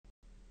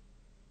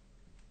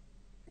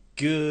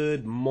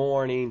Good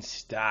morning,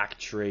 stock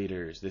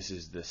traders. This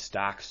is the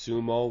Stock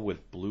Sumo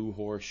with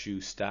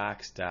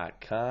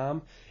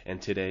BlueHorseshoeStocks.com,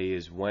 and today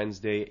is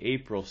Wednesday,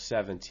 April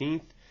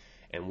 17th,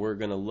 and we're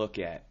going to look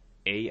at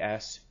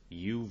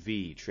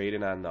ASUV,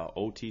 traded on the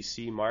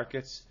OTC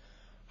markets,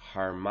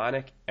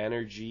 Harmonic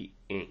Energy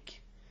Inc.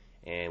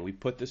 And we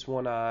put this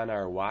one on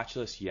our watch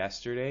list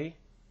yesterday,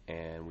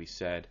 and we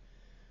said,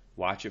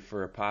 watch it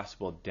for a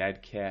possible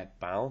dead cat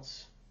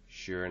bounce.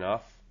 Sure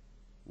enough,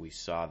 we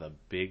saw the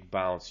big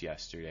bounce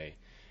yesterday,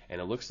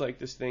 and it looks like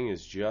this thing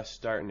is just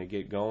starting to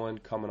get going,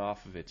 coming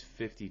off of its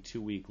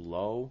 52-week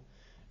low.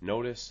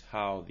 Notice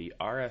how the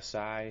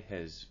RSI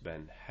has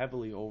been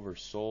heavily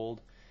oversold,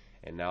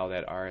 and now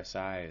that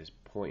RSI is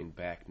pointing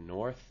back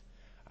north.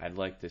 I'd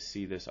like to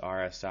see this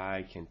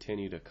RSI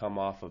continue to come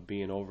off of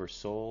being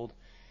oversold,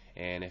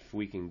 and if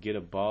we can get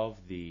above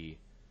the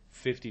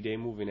 50-day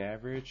moving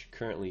average,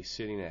 currently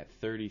sitting at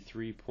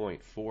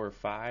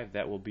 33.45,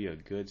 that will be a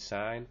good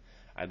sign.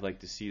 I'd like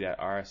to see that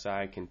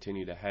RSI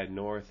continue to head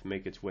north,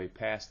 make its way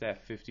past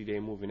that 50-day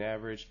moving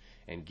average,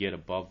 and get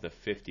above the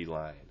 50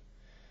 line.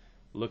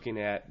 Looking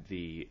at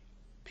the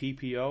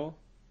PPO,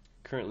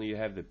 currently you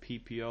have the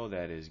PPO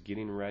that is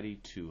getting ready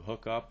to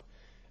hook up.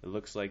 It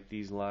looks like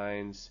these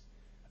lines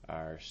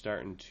are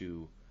starting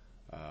to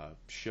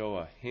show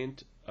a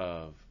hint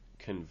of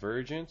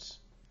convergence.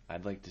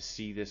 I'd like to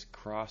see this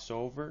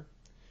crossover.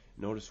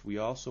 Notice we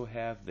also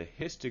have the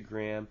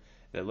histogram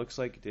that looks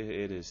like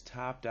it is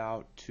topped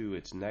out to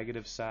its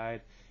negative side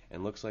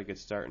and looks like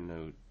it's starting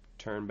to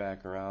turn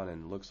back around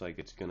and looks like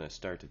it's going to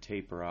start to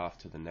taper off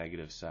to the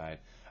negative side.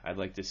 I'd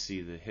like to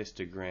see the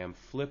histogram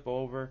flip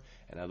over,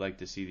 and I'd like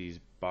to see these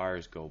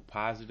bars go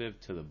positive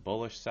to the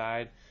bullish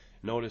side.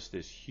 Notice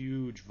this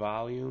huge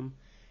volume,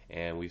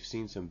 and we've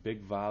seen some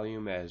big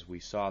volume as we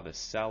saw the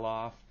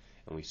sell-off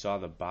and we saw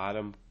the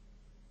bottom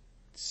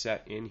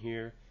set in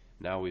here.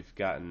 Now we've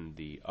gotten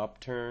the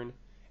upturn,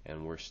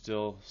 and we're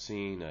still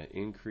seeing an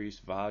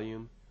increased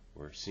volume.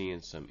 We're seeing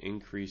some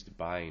increased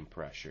buying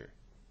pressure.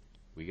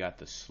 We got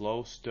the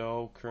slow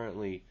stow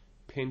currently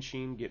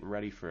pinching, getting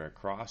ready for a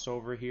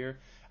crossover here.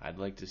 I'd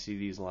like to see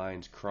these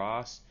lines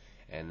cross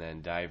and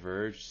then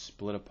diverge,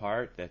 split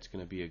apart. That's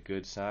going to be a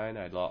good sign.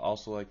 I'd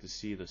also like to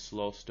see the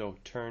slow stow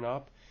turn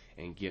up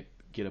and get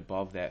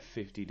above that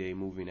 50-day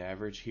moving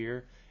average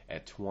here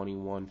at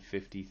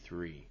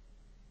 21.53.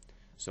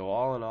 So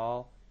all in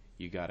all,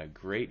 you got a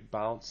great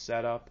bounce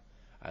setup.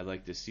 I'd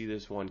like to see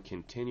this one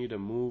continue to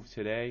move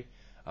today.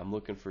 I'm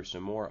looking for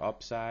some more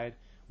upside.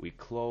 We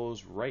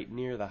closed right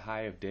near the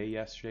high of day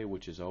yesterday,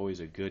 which is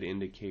always a good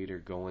indicator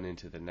going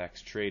into the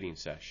next trading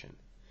session.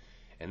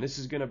 And this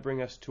is going to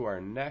bring us to our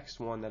next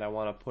one that I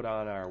want to put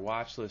on our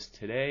watch list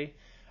today.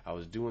 I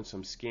was doing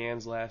some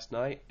scans last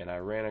night, and I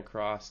ran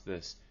across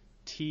this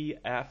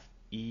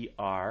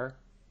TFER,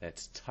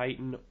 that's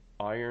Titan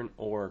Iron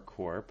Ore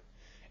Corp,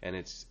 and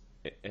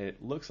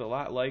it looks a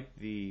lot like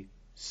the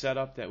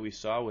setup that we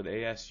saw with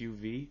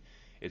ASUV.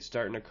 It's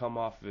starting to come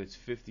off of its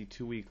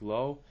 52-week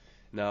low.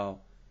 Now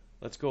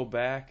let's go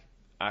back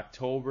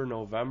October,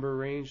 November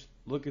range.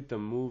 Look at the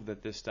move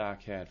that this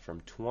stock had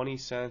from 20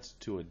 cents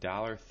to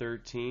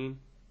 $1.13.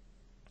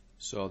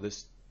 So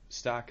this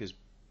stock is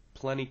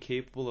plenty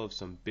capable of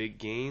some big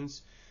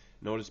gains.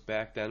 Notice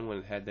back then when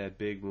it had that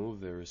big move,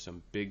 there was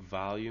some big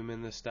volume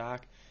in the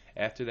stock.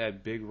 After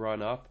that big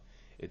run up,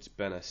 it's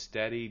been a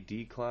steady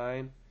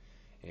decline,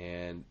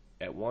 and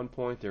at one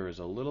point there was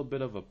a little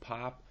bit of a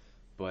pop,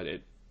 but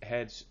it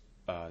had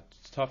a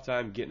tough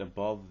time getting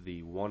above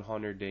the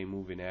 100-day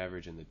moving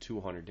average and the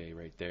 200-day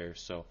right there.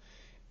 So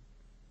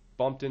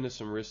bumped into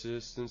some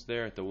resistance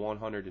there at the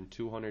 100 and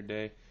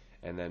 200-day,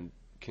 and then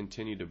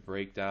continued to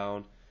break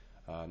down.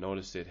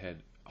 Notice it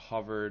had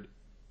hovered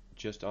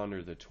just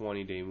under the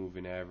 20-day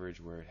moving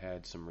average where it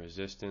had some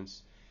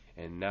resistance,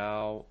 and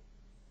now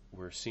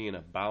we're seeing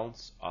a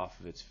bounce off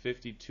of its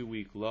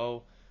 52-week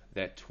low.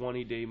 That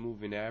 20-day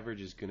moving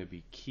average is going to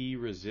be key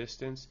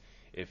resistance.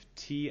 If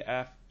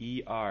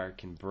TFER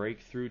can break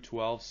through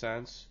 12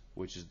 cents,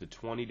 which is the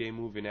 20-day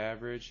moving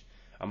average,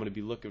 I'm going to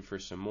be looking for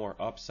some more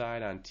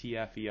upside on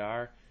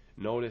TFER.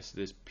 Notice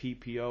this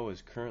PPO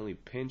is currently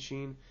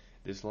pinching.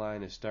 This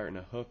line is starting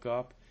to hook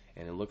up,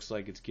 and it looks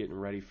like it's getting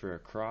ready for a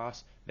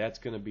cross. That's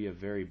going to be a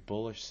very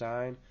bullish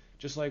sign.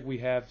 Just like we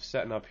have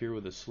setting up here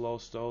with a slow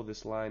stow,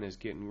 this line is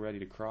getting ready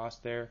to cross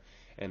there,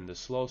 and the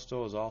slow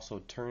stow is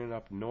also turning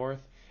up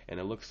north, and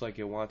it looks like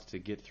it wants to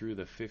get through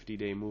the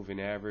 50-day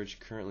moving average,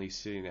 currently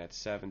sitting at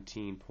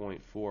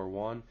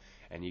 17.41,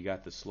 and you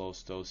got the slow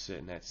stow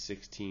sitting at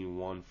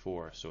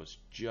 16.14, so it's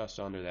just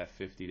under that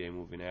 50-day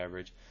moving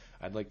average.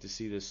 I'd like to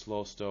see this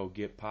slow stow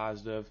get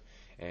positive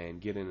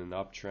and get in an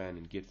uptrend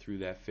and get through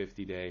that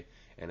 50-day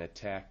and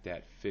attack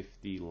that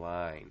 50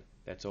 line.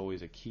 That's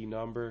always a key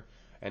number.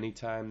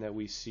 Anytime that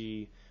we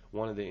see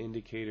one of the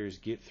indicators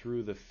get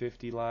through the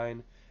 50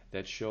 line,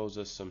 that shows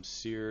us some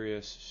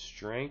serious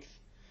strength.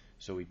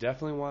 So we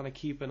definitely want to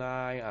keep an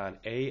eye on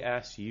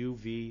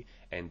ASUV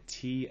and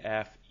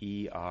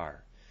TFER.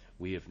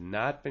 We have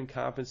not been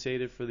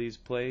compensated for these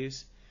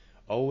plays.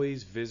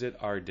 always visit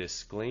our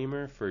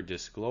disclaimer for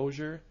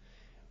disclosure.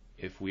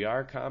 If we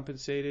are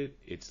compensated,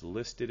 it's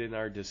listed in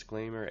our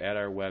disclaimer at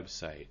our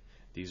website.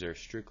 These are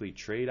strictly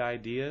trade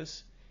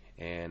ideas,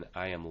 and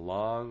I am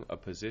long a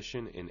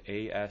position in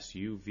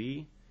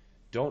ASUV.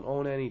 Don't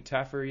own any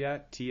TFER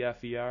yet,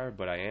 TFER,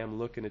 but I am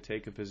looking to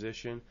take a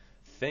position.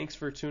 Thanks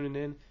for tuning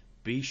in.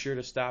 Be sure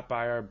to stop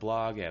by our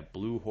blog at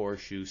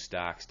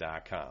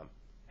bluehorseshoestocks.com.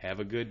 Have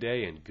a good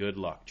day and good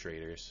luck,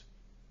 traders.